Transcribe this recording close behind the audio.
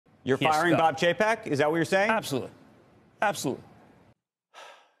You're firing Bob Chapek? Is that what you're saying? Absolutely. Absolutely.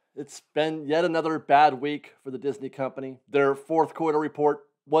 It's been yet another bad week for the Disney company. Their fourth quarter report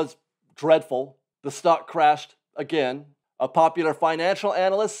was dreadful. The stock crashed again. A popular financial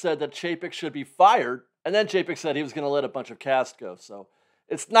analyst said that Chapek should be fired, and then Chapek said he was going to let a bunch of cast go. So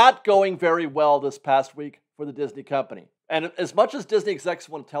it's not going very well this past week for the Disney company. And as much as Disney execs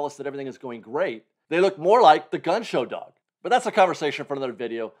want to tell us that everything is going great, they look more like the gun show dog. But that's a conversation for another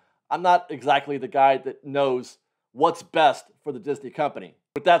video. I'm not exactly the guy that knows what's best for the Disney company.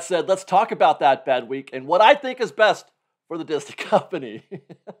 With that said, let's talk about that bad week and what I think is best for the Disney company.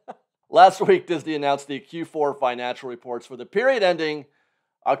 Last week, Disney announced the Q4 financial reports for the period ending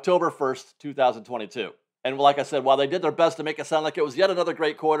October 1st, 2022. And like I said, while they did their best to make it sound like it was yet another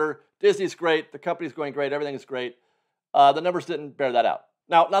great quarter, Disney's great, the company's going great, everything is great, the numbers didn't bear that out.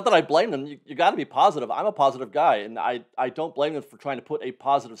 Now, not that I blame them. You got to be positive. I'm a positive guy, and I don't blame them for trying to put a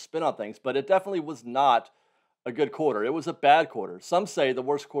positive spin on things, but it definitely was not a good quarter. It was a bad quarter. Some say the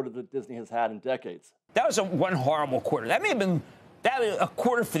worst quarter that Disney has had in decades. That was one horrible quarter. That may have been a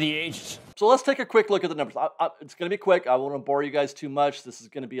quarter for the ages. So let's take a quick look at the numbers. It's going to be quick. I won't bore you guys too much. This is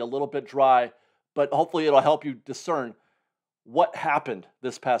going to be a little bit dry, but hopefully it'll help you discern what happened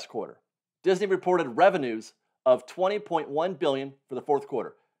this past quarter. Disney reported revenues of $20.1 billion for the fourth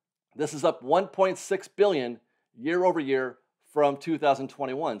quarter. This is up $1.6 billion year over year from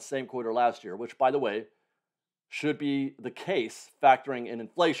 2021, same quarter last year, which, by the way, should be the case factoring in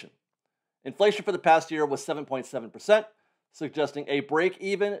inflation. Inflation for the past year was 7.7%, suggesting a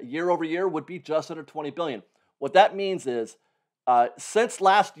break-even year over year would be just under $20 billion. What that means is, since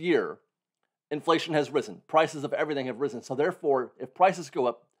last year, inflation has risen. Prices of everything have risen. So therefore, if prices go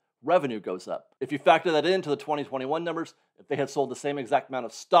up, revenue goes up. If you factor that into the 2021 numbers, if they had sold the same exact amount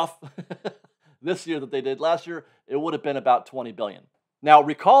of stuff this year that they did last year, it would have been about $20 billion. Now,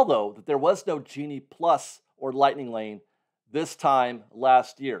 recall, though, that there was no Genie Plus or Lightning Lane this time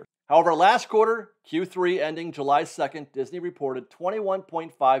last year. However, last quarter, Q3 ending July 2nd, Disney reported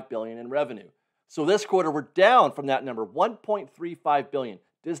 $21.5 billion in revenue. So this quarter, we're down from that number, $1.35 billion.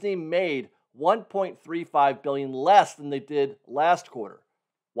 Disney made $1.35 billion less than they did last quarter.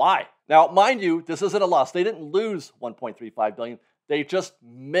 Why? Now, mind you, this isn't a loss. They didn't lose $1.35 billion. They just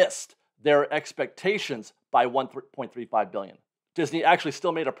missed their expectations by $1.35 billion. Disney actually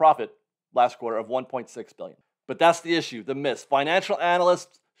still made a profit last quarter of $1.6 billion. But that's the issue, the miss. Financial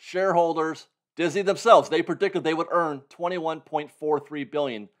analysts, shareholders, Disney themselves, they predicted they would earn $21.43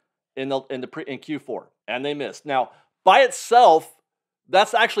 billion in Q4, and they missed. Now, by itself,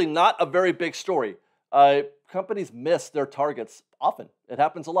 that's actually not a very big story. Companies miss their targets often. It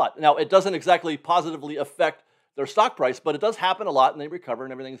happens a lot. Now, it doesn't exactly positively affect their stock price, but it does happen a lot, and they recover,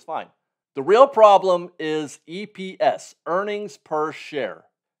 and everything is fine. The real problem is EPS, earnings per share.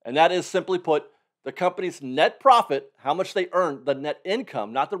 And that is, simply put, the company's net profit, how much they earned, the net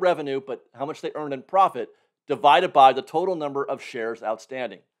income, not the revenue, but how much they earned in profit, divided by the total number of shares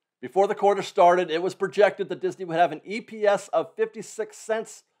outstanding. Before the quarter started, it was projected that Disney would have an EPS of 56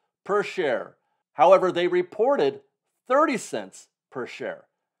 cents per share. However, they reported 30 cents per share.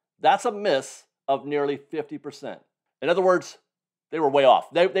 That's a miss of nearly 50%. In other words, they were way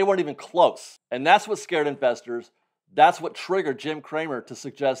off. They weren't even close. And that's what scared investors. That's what triggered Jim Cramer to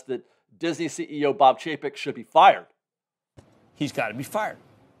suggest that Disney CEO Bob Chapek should be fired. He's got to be fired.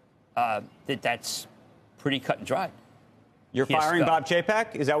 That's pretty cut and dry. You're firing Bob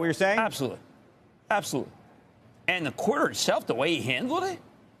Chapek? Is that what you're saying? Absolutely. Absolutely. And the quarter itself, the way he handled it,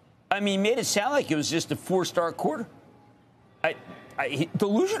 I mean, he made it sound like it was just a 4-star quarter.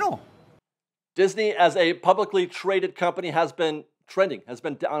 Delusional. Disney, as a publicly traded company, has been trending, has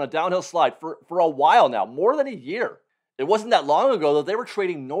been on a downhill slide for a while now, more than a year. It wasn't that long ago that they were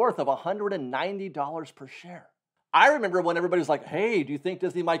trading north of $190 per share. I remember when everybody was like, hey, do you think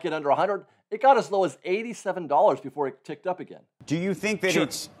Disney might get under 100? It got as low as $87 before it ticked up again. Do you think that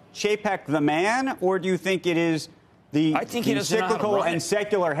it's Chapek the man, or do you think it is the cyclical and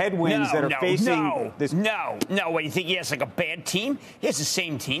secular headwinds that are facing this? No. What, you think he has like a bad team? He has the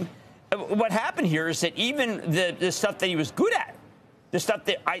same team. What happened here is that even the stuff that he was good at, the stuff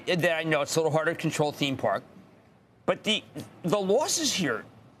that I know it's a little harder to control theme park, but the losses here,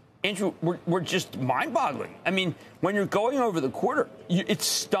 Andrew, were just mind-boggling. I mean, when you're going over the quarter, it's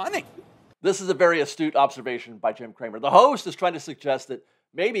stunning. This is a very astute observation by Jim Cramer. The host is trying to suggest that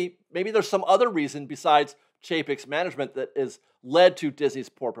maybe there's some other reason besides Chapek's management that has led to Disney's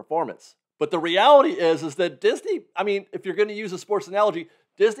poor performance. But the reality is that Disney, I mean, if you're going to use a sports analogy,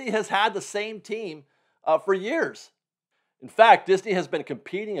 Disney has had the same team for years. In fact, Disney has been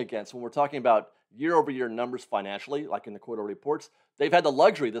competing against, when we're talking about year-over-year numbers financially, like in the quarter reports, they've had the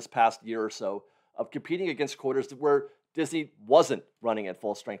luxury this past year or so of competing against quarters where Disney wasn't running at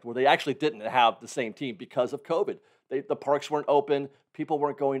full strength, where they actually didn't have the same team because of COVID. The parks weren't open, people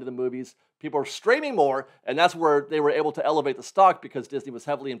weren't going to the movies, people were streaming more, and that's where they were able to elevate the stock because Disney was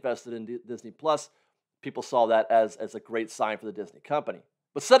heavily invested in Disney Plus. People saw that as a great sign for the Disney company.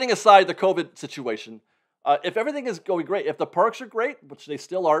 But setting aside the COVID situation, if everything is going great, if the parks are great, which they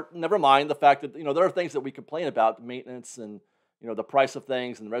still are, never mind the fact that there are things that we complain about, maintenance and the price of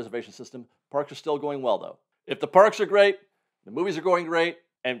things and the reservation system. Parks are still going well, though. If the parks are great, the movies are going great,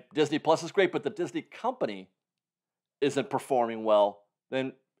 and Disney Plus is great, but the Disney company isn't performing well,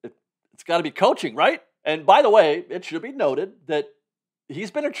 then it's got to be coaching, right? And by the way, it should be noted that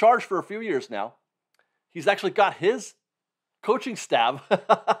he's been in charge for a few years now. He's actually got his coaching staff. I'm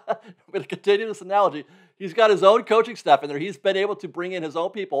going to continue this analogy. He's got his own coaching staff in there. He's been able to bring in his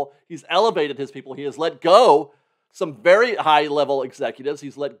own people. He's elevated his people. He has let go some very high-level executives.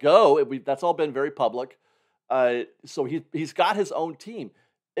 He's let go. That's all been very public. So he's got his own team.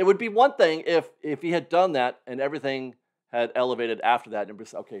 It would be one thing if he had done that and everything had elevated after that and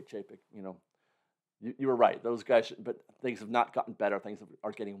said, okay, Chapek, you were right. Those guys, but things have not gotten better. Things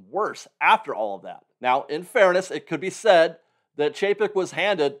are getting worse after all of that. Now, in fairness, it could be said that Chapek was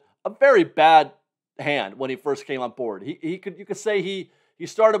handed a very bad hand when he first came on board. You could say he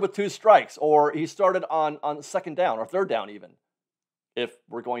started with 2 strikes, or he started on second down or third down even. If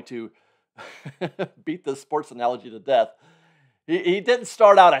we're going to beat the sports analogy to death, he didn't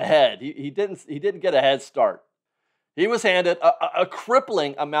start out ahead. He didn't get a head start. He was handed a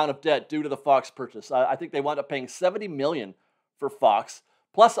crippling amount of debt due to the Fox purchase. I think they wound up paying $70 million for Fox,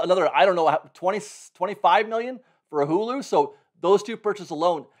 plus another, I don't know, $25 million for a Hulu. So those 2 purchases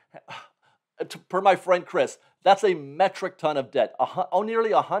alone, per my friend Chris, that's a metric ton of debt. Nearly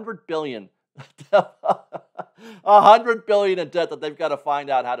 $100 billion. $100 billion in debt that they've got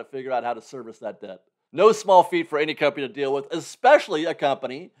to figure out how to service that debt. No small feat for any company to deal with, especially a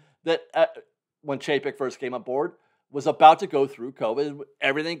company that, when Chapek first came on board, was about to go through COVID.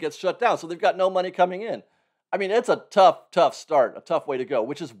 Everything gets shut down, so they've got no money coming in. I mean, it's a tough start, a tough way to go,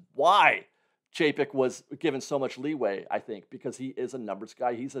 which is why Chapek was given so much leeway, I think, because he is a numbers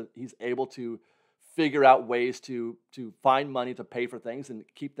guy. He's able to figure out ways to find money to pay for things and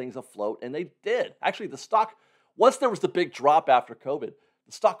keep things afloat, and they did. Actually, the stock, once there was the big drop after COVID,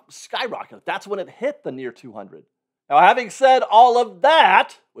 the stock skyrocketed. That's when it hit the near 200. Now, having said all of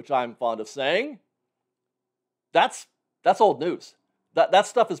that, which I'm fond of saying, that's old news. That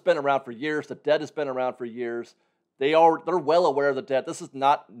stuff has been around for years. The debt has been around for years. They're well aware of the debt. This is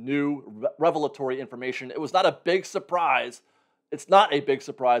not new revelatory information. It was not a big surprise. It's not a big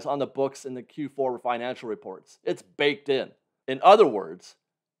surprise on the books in the Q4 financial reports. It's baked in. In other words,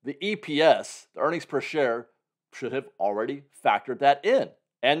 the EPS, the earnings per share, should have already factored that in.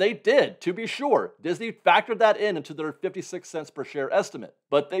 And they did, to be sure. Disney factored that into their 56 cents per share estimate.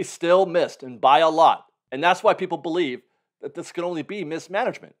 But they still missed, and by a lot. And that's why people believe that this can only be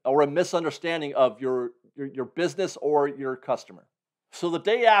mismanagement or a misunderstanding of your business or your customer. So the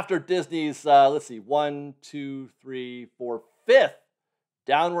day after Disney's, fifth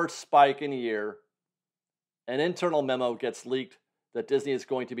downward spike in a year, an internal memo gets leaked that Disney is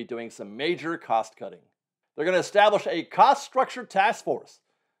going to be doing some major cost cutting. They're going to establish a cost structure task force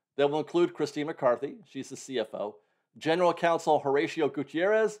that will include Christine McCarthy, she's the CFO, General Counsel Horatio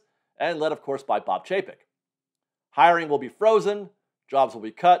Gutierrez, and led, of course, by Bob Chapek. Hiring will be frozen, jobs will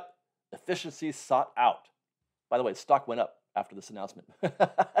be cut, efficiencies sought out. By the way, stock went up after this announcement.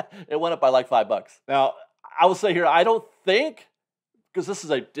 It went up by like $5. Now, I will say here, I don't think, because this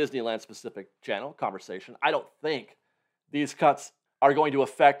is a Disneyland-specific channel conversation, I don't think these cuts are going to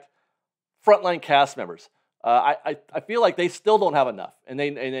affect frontline cast members. I feel like they still don't have enough, and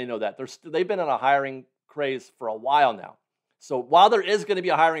they know that. They've been on a hiring craze for a while now. So while there is going to be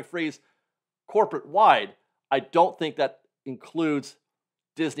a hiring freeze corporate-wide, I don't think that includes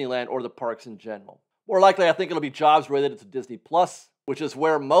Disneyland or the parks in general. More likely, I think it'll be jobs related to Disney Plus, which is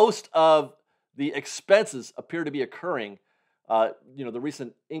where most of the expenses appear to be occurring. The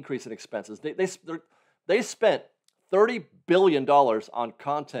recent increase in expenses. They spent $30 billion on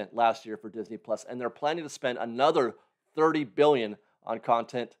content last year for Disney Plus, and they're planning to spend another $30 billion on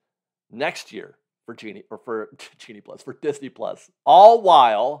content next year for Disney Plus. All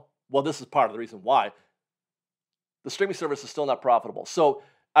while, well, this is part of the reason why the streaming service is still not profitable. So,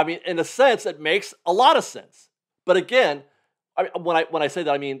 I mean, in a sense, it makes a lot of sense. But again, when I say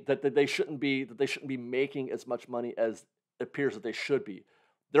that, I mean that they shouldn't be making as much money as it appears that they should be.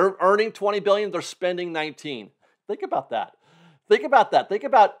 They're earning $20 billion. They're spending $19. Think about that. Think about that. Think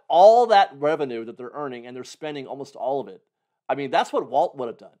about all that revenue that they're earning, and they're spending almost all of it. I mean, that's what Walt would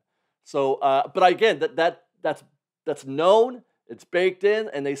have done. So, but again, that's known, it's baked in,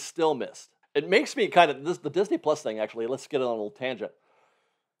 and they still missed. It makes me kind of the Disney Plus thing. Actually, let's get on a little tangent.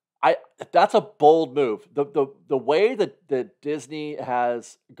 That's a bold move. The way that Disney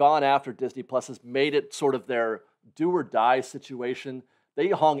has gone after Disney Plus has made it sort of their do or die situation. They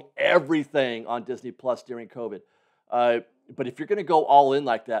hung everything on Disney Plus during COVID. But if you're going to go all in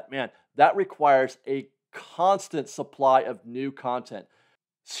like that, man, that requires a constant supply of new content.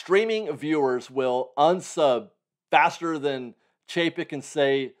 Streaming viewers will unsub faster than Chapek can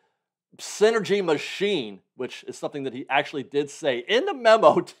say synergy machine, which is something that he actually did say in the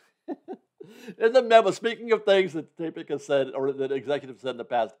memo. In the memo, speaking of things that Chapek has said or that executives said in the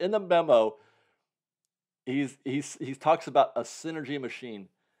past, in the memo, he talks about a synergy machine.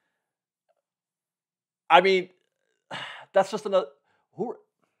 I mean, that's just another.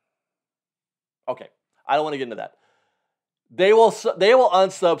 Okay, I don't want to get into that. They will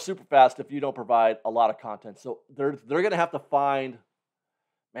unsub super fast if you don't provide a lot of content. So they're going to have to find.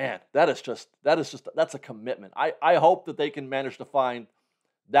 Man, that's a commitment. I hope that they can manage to find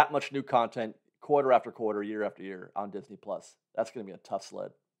that much new content quarter after quarter, year after year on Disney Plus. That's going to be a tough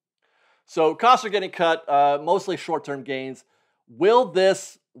sled. So costs are getting cut, mostly short-term gains. Will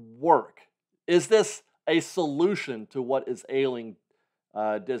this work? Is this a solution to what is ailing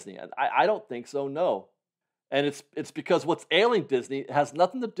Disney? I don't think so, no. And it's because what's ailing Disney has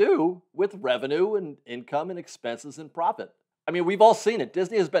nothing to do with revenue and income and expenses and profit. I mean, we've all seen it.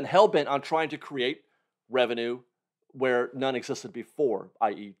 Disney has been hell-bent on trying to create revenue where none existed before,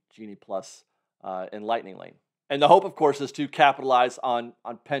 i.e. Genie Plus and Lightning Lane. And the hope, of course, is to capitalize on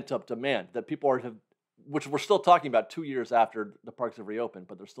pent-up demand that people which we're still talking about 2 years after the parks have reopened,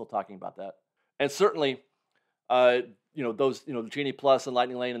 but they're still talking about that. And certainly, the Genie Plus and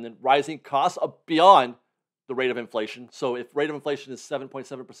Lightning Lane, and then rising costs beyond the rate of inflation. So if rate of inflation is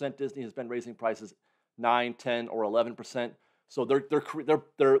 7.7%, Disney has been raising prices 9, 10, or 11%. So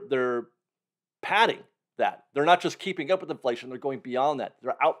they're padding that. They're not just keeping up with inflation, they're going beyond that.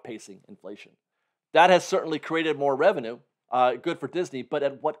 They're outpacing inflation. That has certainly created more revenue, good for Disney, but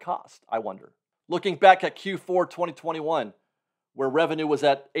at what cost, I wonder? Looking back at Q4 2021, where revenue was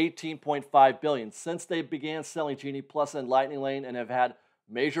at $18.5 billion, since they began selling Genie Plus and Lightning Lane and have had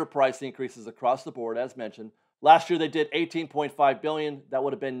major price increases across the board, as mentioned. Last year they did $18.5 billion. That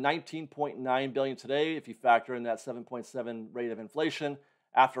would have been $19.9 billion today if you factor in that 7.7 rate of inflation.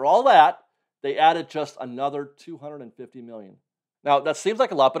 After all that, they added just another $250 million. Now, that seems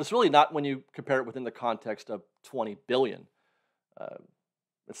like a lot, but it's really not when you compare it within the context of $20 billion.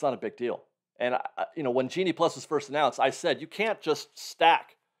 It's not a big deal. And when Genie Plus was first announced, I said you can't just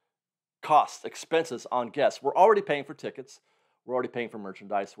stack costs, expenses on guests. We're already paying for tickets. We're already paying for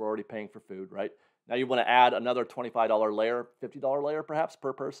merchandise. We're already paying for food, right? Now you want to add another $25 layer, $50 layer perhaps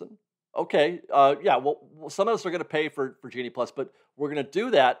per person? Okay, well, some of us are going to pay for Genie Plus, but we're going to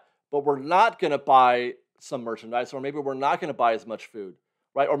do that, but we're not going to buy some merchandise, or maybe we're not going to buy as much food,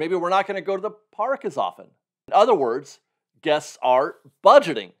 right? Or maybe we're not going to go to the park as often. In other words, guests are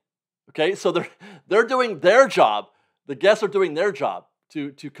budgeting, okay? So they're doing their job. The guests are doing their job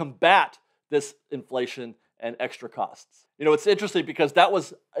to combat this inflation and extra costs. It's interesting because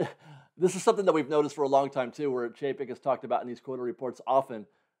this is something that we've noticed for a long time too, where Chapek has talked about in these quarterly reports often,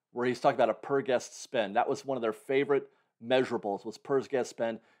 where he's talked about a per guest spend. That was one of their favorite measurables, was per guest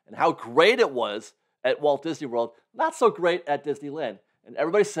spend, and how great it was at Walt Disney World, not so great at Disneyland. And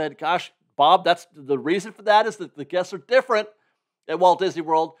everybody said, gosh, Bob, that's the reason for that is that the guests are different at Walt Disney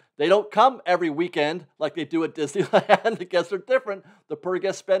World. They don't come every weekend like they do at Disneyland. The guests are different. The per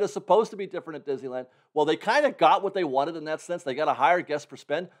guest spend is supposed to be different at Disneyland. Well, they kind of got what they wanted in that sense. They got a higher guest per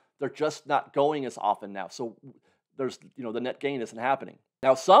spend. They're just not going as often now. So there's, the net gain isn't happening.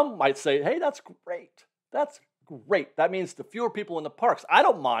 Now, some might say, hey, that's great. That's great. That means the fewer people in the parks. I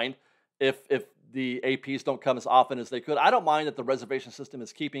don't mind if the APs don't come as often as they could. I don't mind that the reservation system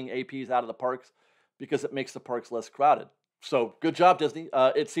is keeping APs out of the parks because it makes the parks less crowded. So good job, Disney.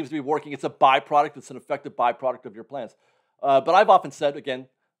 It seems to be working. It's a byproduct. It's an effective byproduct of your plans. But I've often said, again,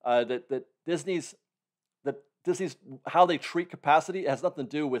 that Disney's how they treat capacity has nothing to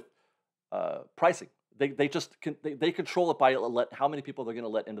do with pricing. They control it by how many people they're going to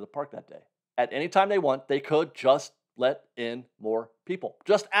let into the park that day. At any time they want, they could just let in more people.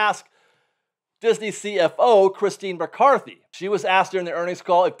 Just ask Disney CFO Christine McCarthy. She was asked during the earnings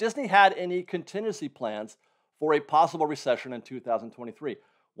call if Disney had any contingency plans for a possible recession in 2023.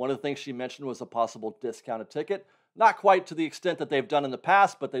 One of the things she mentioned was a possible discounted ticket. Not quite to the extent that they've done in the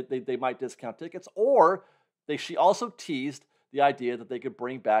past, but they might discount tickets. Or she also teased the idea that they could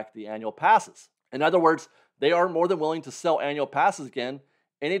bring back the annual passes. In other words, they are more than willing to sell annual passes again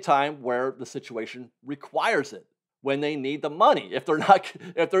anytime where the situation requires it, when they need the money. If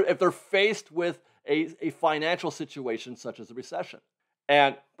they're faced with a financial situation such as a recession.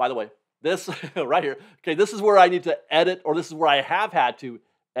 And by the way, this right here, okay, this is where I need to edit, or this is where I have had to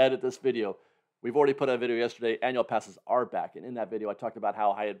edit this video. We've already put out a video yesterday. Annual passes are back. And in that video, I talked about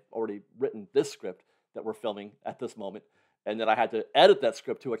how I had already written this script that we're filming at this moment, and then I had to edit that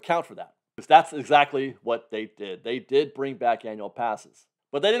script to account for that. Because that's exactly what they did. They did bring back annual passes.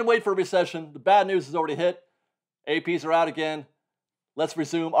 But they didn't wait for a recession. The bad news has already hit. APs are out again. Let's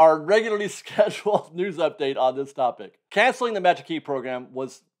resume our regularly scheduled news update on this topic. Canceling the Magic Key program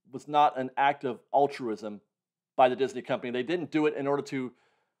was not an act of altruism by the Disney company. They didn't do it in order to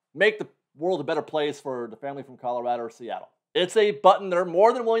make the world a better place for the family from Colorado or Seattle. It's a button they're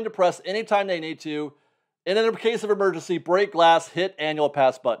more than willing to press anytime they need to. And in a case of emergency, break glass, hit annual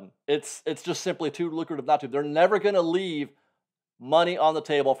pass button. It's just simply too lucrative not to. They're never going to leave money on the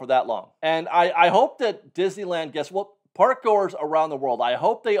table for that long. And I hope that Disneyland guests, well, park goers around the world, I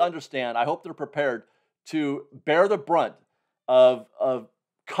hope they understand, I hope they're prepared to bear the brunt of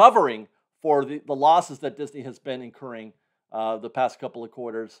covering for the losses that Disney has been incurring the past couple of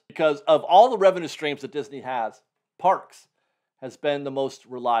quarters. Because of all the revenue streams that Disney has, parks has been the most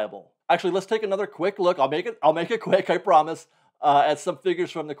reliable. Actually, let's take another quick look. I'll make it quick, I promise, at some figures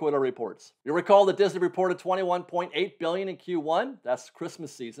from the quarter reports. You recall that Disney reported $21.8 billion in Q1. That's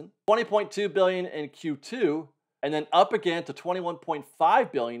Christmas season. $20.2 billion in Q2. And then up again to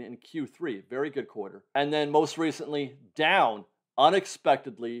 $21.5 billion in Q3. Very good quarter. And then most recently down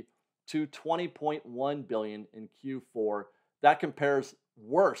unexpectedly to $20.1 billion in Q4. That compares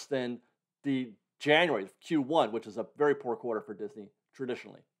worse than the January, Q1, which is a very poor quarter for Disney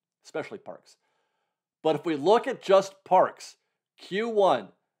traditionally, especially parks. But if we look at just parks, Q1,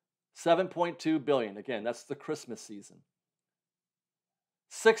 $7.2 billion. Again, that's the Christmas season.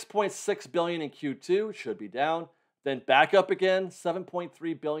 $6.6 billion in Q2, should be down. Then back up again,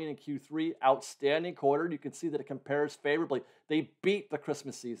 $7.3 billion in Q3. Outstanding quarter. You can see that it compares favorably. They beat the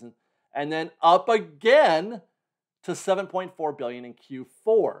Christmas season. And then up again to $7.4 billion in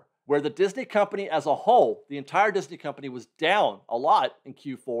Q4, where the Disney company as a whole, the entire Disney company, was down a lot in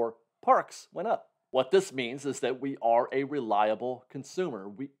Q4. Parks went up. What this means is that we are a reliable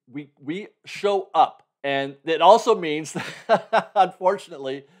consumer. We show up. And it also means,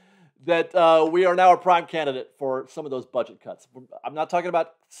 unfortunately, that we are now a prime candidate for some of those budget cuts. I'm not talking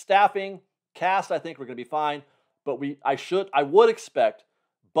about staffing, cast. I think we're going to be fine, but I would expect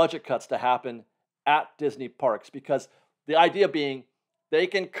budget cuts to happen at Disney parks, because the idea being they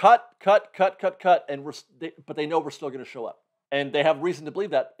can cut, but they know we're still going to show up, and they have reason to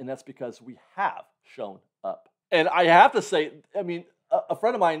believe that, and that's because we have shown up. And I have to say, I mean, a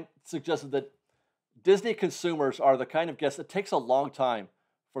friend of mine suggested that Disney consumers are the kind of guests that takes a long time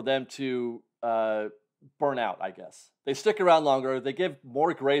for them to burn out, I guess. They stick around longer. They give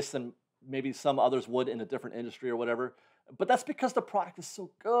more grace than maybe some others would in a different industry or whatever. But that's because the product is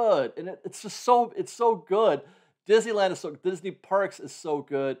so good. And it's so good. Disneyland is so good. Disney Parks is so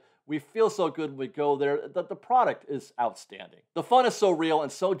good. We feel so good when we go there. The product is outstanding. The fun is so real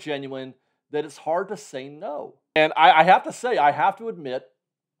and so genuine that it's hard to say no. And I have to say, I have to admit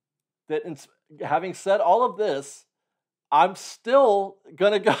that having said all of this, I'm still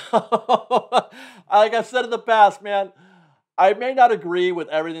going to go. Like I've said in the past, man, I may not agree with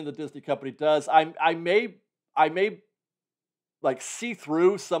everything the Disney company does. I may like see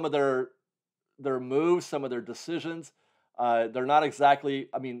through some of their moves, some of their decisions. They're not exactly,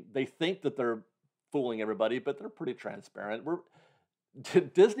 I mean, they think that they're fooling everybody, but they're pretty transparent.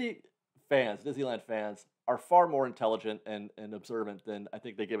 Disneyland fans are far more intelligent and observant than I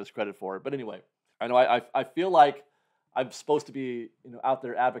think they give us credit for. But anyway, I know I feel like I'm supposed to be, out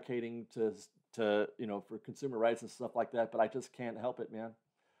there advocating to for consumer rights and stuff like that, but I just can't help it, man.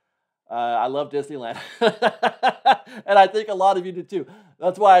 I love Disneyland, and I think a lot of you do too.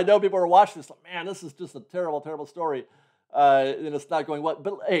 That's why I know people are watching this. Like, man, this is just a terrible, terrible story, and it's not going well.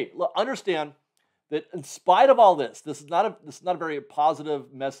 But hey, look, understand that in spite of all this, this is not a very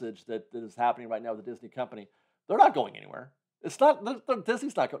positive message that is happening right now with the Disney company. They're not going anywhere.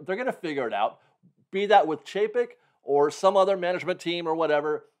 Disney's not going. They're going to figure it out. Be that with Chapek or some other management team or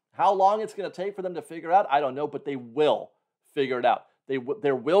whatever. How long it's going to take for them to figure out, I don't know, but they will figure it out.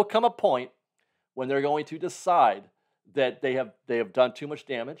 There will come a point when they're going to decide that they have done too much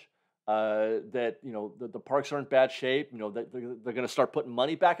damage, that the parks are in bad shape. That they're going to start putting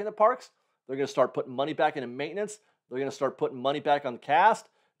money back in the parks. They're going to start putting money back into maintenance. They're going to start putting money back on the cast.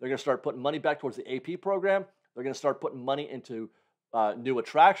 They're going to start putting money back towards the AP program. They're going to start putting money into new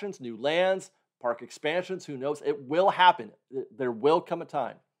attractions, new lands, park expansions. Who knows? It will happen. There will come a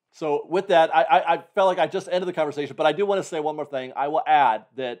time. So with that, I felt like I just ended the conversation, but I do want to say one more thing. I will add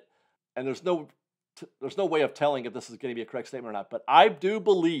that, and there's no way of telling if this is going to be a correct statement or not, but I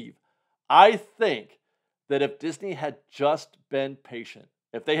think that if Disney had just been patient,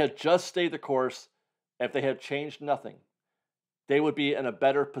 if they had just stayed the course, if they had changed nothing, they would be in a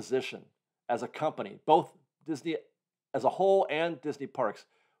better position as a company. Both Disney as a whole and Disney parks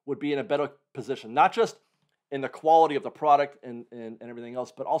would be in a better position, not just in the quality of the product and everything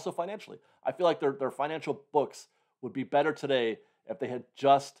else, but also financially. I feel like their financial books would be better today if they had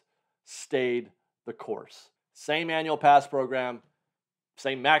just stayed the course. Same annual pass program,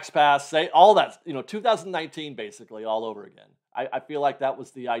 same max pass, say all that, 2019 basically all over again. I feel like that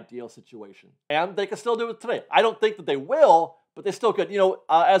was the ideal situation. And they can still do it today. I don't think that they will, but they still could.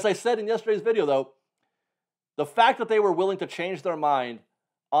 As I said in yesterday's video though, the fact that they were willing to change their mind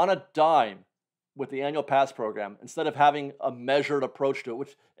on a dime with the annual pass program, instead of having a measured approach to it,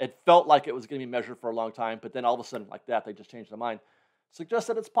 which it felt like it was going to be measured for a long time, but then all of a sudden like that, they just changed their mind, suggests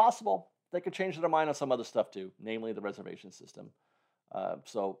that it's possible they could change their mind on some other stuff too, namely the reservation system.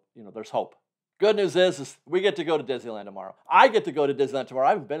 So there's hope. Good news is we get to go to Disneyland tomorrow. I get to go to Disneyland tomorrow.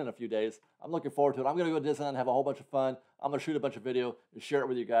 I haven't been in a few days. I'm looking forward to it. I'm going to go to Disneyland, have a whole bunch of fun. I'm going to shoot a bunch of video and share it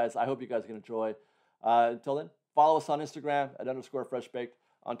with you guys. I hope you guys can enjoy. Until then, follow us on Instagram at _FreshBaked,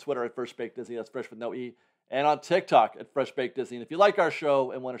 on Twitter at FreshBakedDisney, that's fresh with no E, and on TikTok at FreshBakedDisney. And if you like our show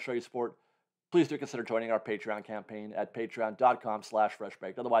and want to show your support, please do consider joining our Patreon campaign at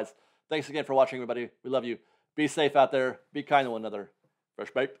patreon.com/freshbaked. Otherwise, thanks again for watching, everybody. We love you. Be safe out there. Be kind to one another. Fresh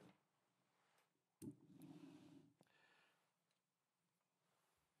Baked.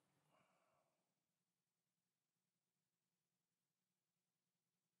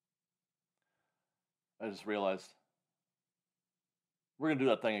 I just realized we're going to do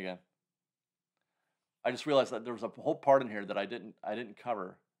that thing again. I just realized that there was a whole part in here that I didn't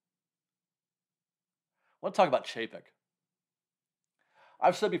cover. I want to talk about Chapek.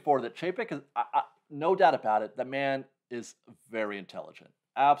 I've said before that Chapek is, no doubt about it, that man is very intelligent.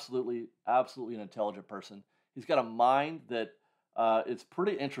 Absolutely an intelligent person. He's got a mind that is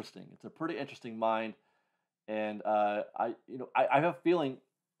pretty interesting. It's a pretty interesting mind, and I have a feeling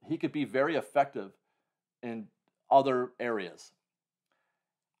he could be very effective in other areas.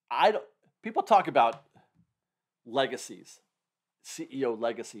 People talk about legacies, CEO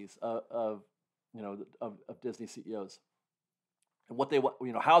legacies of Disney CEOs, and what they want,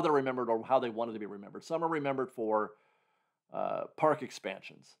 how they're remembered or how they wanted to be remembered. Some are remembered for park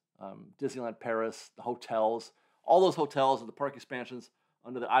expansions, Disneyland Paris, the hotels, all those hotels and the park expansions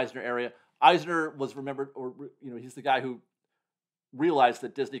under the Eisner area. Eisner was remembered, or he's the guy who realized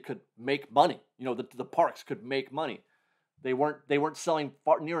that Disney could make money. The parks could make money. They weren't selling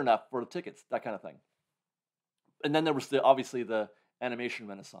near enough for the tickets, that kind of thing. And then there was obviously the animation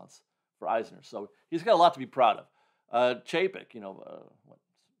renaissance for Eisner. So he's got a lot to be proud of. Chapek,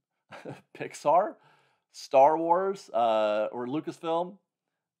 Pixar, Star Wars, or Lucasfilm,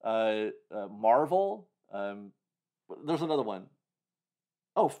 Marvel. There's another one.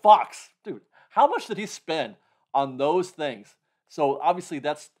 Oh, Fox, dude. How much did he spend on those things? So obviously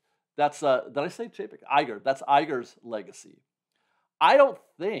that's did I say Chapek? Iger. That's Iger's legacy. I don't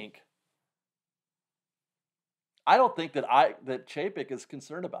think that Chapek is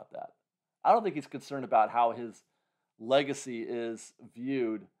concerned about that. I don't think he's concerned about how his legacy is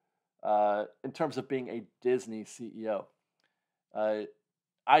viewed in terms of being a Disney CEO.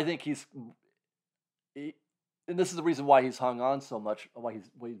 I think and this is the reason why he's hung on so much, why he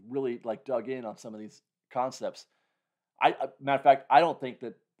really dug in on some of these concepts. Matter of fact, I don't think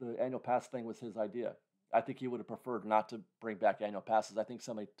that the annual pass thing was his idea. I think he would have preferred not to bring back annual passes. I think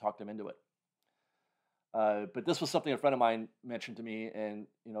somebody talked him into it. But this was something a friend of mine mentioned to me, and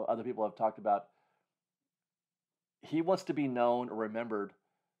other people have talked about. He wants to be known or remembered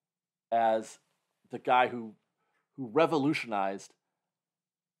as the guy who revolutionized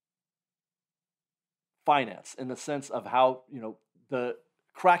finance in the sense of how the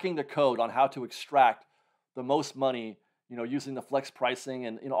cracking the code on how to extract the most money, using the flex pricing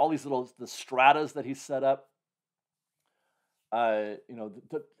and all these the stratas that he set up. And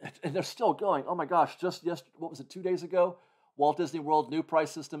they're still going. Oh my gosh! What was it? 2 days ago, Walt Disney World new price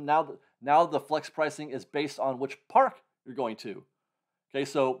system. Now the flex pricing is based on which park you're going to. Okay,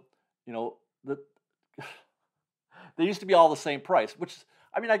 so they used to be all the same price. Which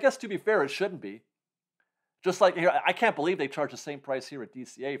I guess to be fair, it shouldn't be. Just like here, I can't believe they charge the same price here at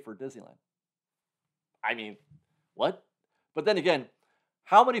DCA for Disneyland. What? But then again,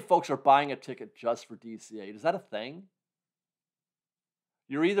 How many folks are buying a ticket just for DCA? Is that a thing?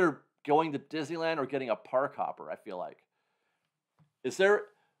 You're either going to Disneyland or getting a park hopper, I feel like. Is there...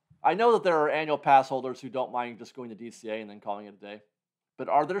 I know that there are annual pass holders who don't mind just going to DCA and then calling it a day. But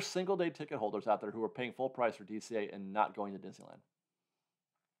are there single-day ticket holders out there who are paying full price for DCA and not going to Disneyland?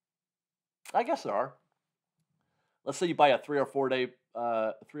 I guess there are. Let's say you buy a 3 or 4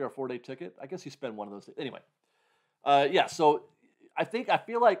 day ticket. I guess you spend one of those days. Anyway, yeah. So I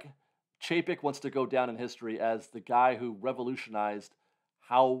feel like Chapek wants to go down in history as the guy who revolutionized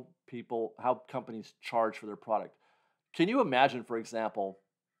how companies charge for their product. Can you imagine, for example,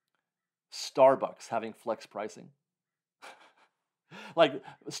 Starbucks having flex pricing? Like,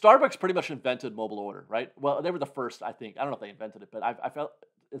 Starbucks pretty much invented mobile order, right? Well, they were the first, I think. I don't know if they invented it, but I felt,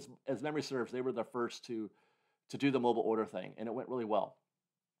 as memory serves, they were the first to do the mobile order thing, and it went really well.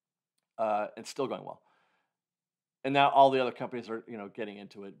 And still going well. And now all the other companies are, getting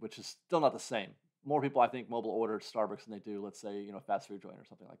into it, which is still not the same. More people, I think, mobile order Starbucks than they do, let's say, fast food joint or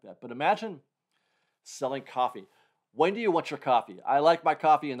something like that. But imagine selling coffee. When do you want your coffee? I like my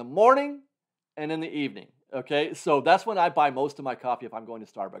coffee in the morning and in the evening. Okay, so that's when I buy most of my coffee if I'm going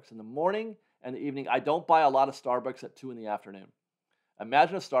to Starbucks. In the morning and the evening, I don't buy a lot of Starbucks at 2 in the afternoon.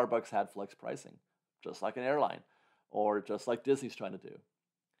 Imagine if Starbucks had flex pricing, just like an airline, or just like Disney's trying to do.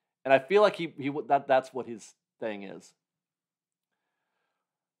 And I feel like that's what his thing is.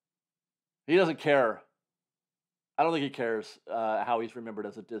 He doesn't care. I don't think he cares how he's remembered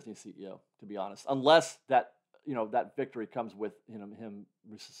as a Disney CEO, to be honest, unless that victory comes with him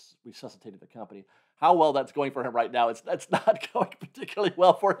resuscitating the company. How well that's going for him right now, that's not going particularly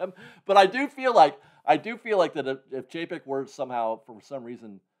well for him. But I do feel like that if Chapek were somehow, for some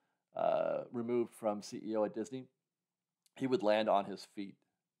reason, removed from CEO at Disney, he would land on his feet,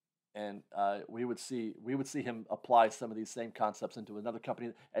 and we would see him apply some of these same concepts into another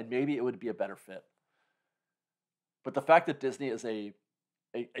company, and maybe it would be a better fit. But the fact that Disney is a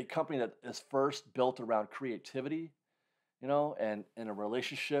company that is first built around creativity, and a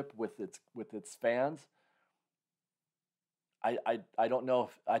relationship with its fans, I don't know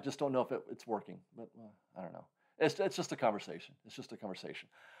if I just don't know if it's working. But I don't know. It's just a conversation. It's just a conversation.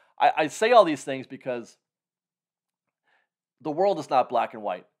 I say all these things because the world is not black and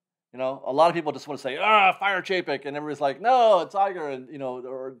white. A lot of people just want to say, fire Chapek, and everybody's like, no, it's Tiger, and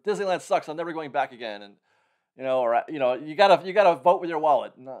or Disneyland sucks, I'm never going back again, and you gotta vote with your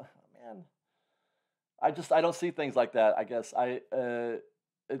wallet. No, man, I don't see things like that. I guess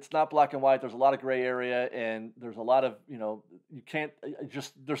it's not black and white. There's a lot of gray area, and there's a lot of you can't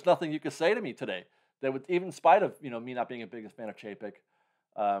there's nothing you could say to me today that would, even in spite of me not being a biggest fan of Chapek.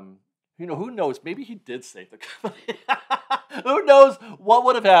 Who knows? Maybe he did save the company. Who knows what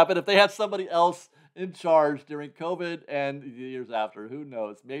would have happened if they had somebody else in charge during COVID and the years after? Who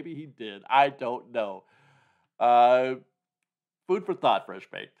knows? Maybe he did. I don't know. Food for thought, Fresh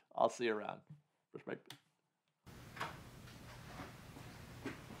Baked. I'll see you around. Fresh Baked.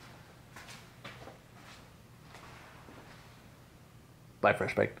 Bye,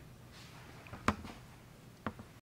 Fresh Baked.